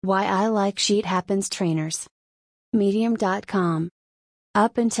Why I like CheatHappens trainers. Medium.com.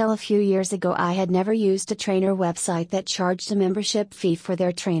 Up until a few years ago, I had never used a trainer website that charged a membership fee for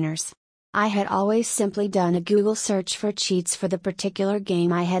their trainers. I had always simply done a Google search for cheats for the particular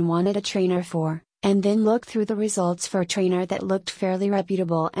game I had wanted a trainer for, and then looked through the results for a trainer that looked fairly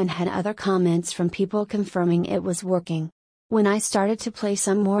reputable and had other comments from people confirming it was working. When I started to play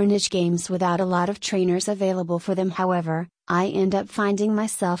some more niche games without a lot of trainers available for them, however, I end up finding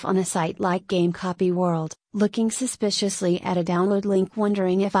myself on a site like Game Copy World, looking suspiciously at a download link,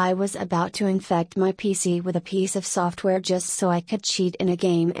 wondering if I was about to infect my PC with a piece of software just so I could cheat in a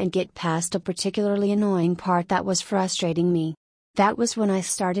game and get past a particularly annoying part that was frustrating me. That was when I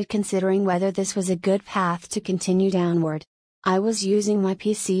started considering whether this was a good path to continue downward. I was using my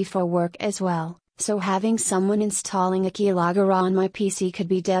PC for work as well, so having someone installing a keylogger on my PC could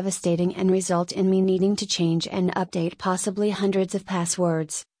be devastating and result in me needing to change and update possibly hundreds of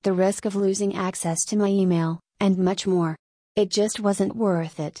passwords, the risk of losing access to my email, and much more. It just wasn't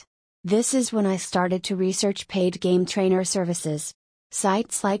worth it. This is when I started to research paid game trainer services.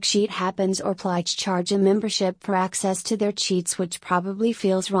 Sites like CheatHappens or Plych charge a membership for access to their cheats, which probably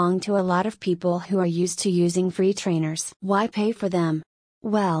feels wrong to a lot of people who are used to using free trainers. Why pay for them?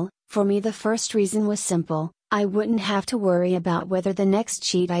 Well, for me the first reason was simple: I wouldn't have to worry about whether the next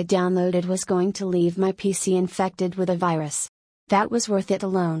cheat I downloaded was going to leave my PC infected with a virus. That was worth it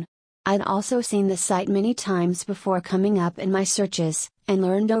alone. I'd also seen the site many times before coming up in my searches, and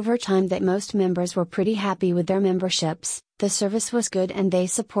learned over time that most members were pretty happy with their memberships. The service was good and they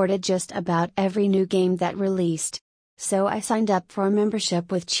supported just about every new game that released. So I signed up for a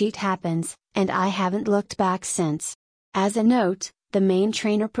membership with CheatHappens, and I haven't looked back since. As a note, the main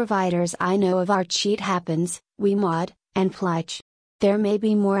trainer providers I know of are CheatHappens, WeMod, and Plych. There may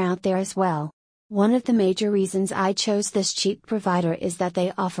be more out there as well. One of the major reasons I chose this cheat provider is that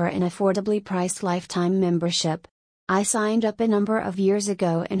they offer an affordably priced lifetime membership. I signed up a number of years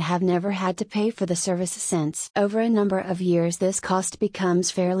ago and have never had to pay for the service since. Over a number of years this cost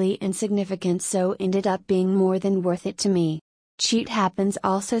becomes fairly insignificant, so ended up being more than worth it to me. CheatHappens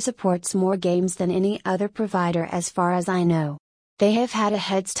also supports more games than any other provider as far as I know. They have had a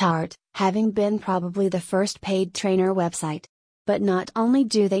head start, having been probably the first paid trainer website. But not only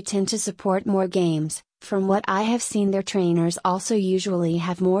do they tend to support more games, from what I have seen their trainers also usually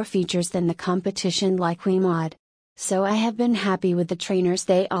have more features than the competition like WeMod. So I have been happy with the trainers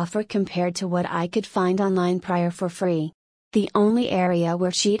they offer compared to what I could find online prior for free. The only area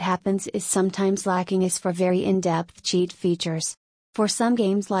where CheatHappens is sometimes lacking is for very in-depth cheat features. For some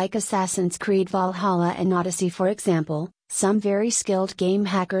games like Assassin's Creed Valhalla and Odyssey, for example, some very skilled game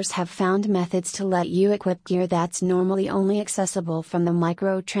hackers have found methods to let you equip gear that's normally only accessible from the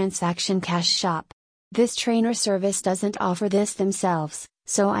microtransaction cash shop. This trainer service doesn't offer this themselves,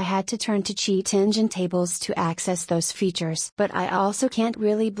 so I had to turn to Cheat Engine tables to access those features. But I also can't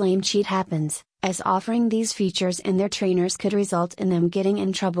really blame CheatHappens, as offering these features in their trainers could result in them getting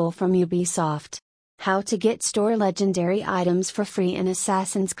in trouble from Ubisoft. How to get store legendary items for free in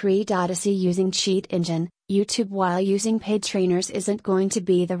Assassin's Creed Odyssey using Cheat Engine, YouTube. While using paid trainers isn't going to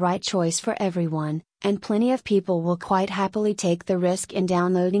be the right choice for everyone, and plenty of people will quite happily take the risk in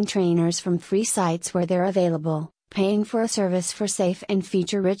downloading trainers from free sites where they're available, paying for a service for safe and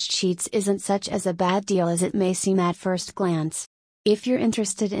feature-rich cheats isn't such as a bad deal as it may seem at first glance. If you're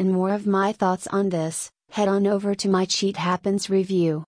interested in more of my thoughts on this, head on over to my CheatHappens review.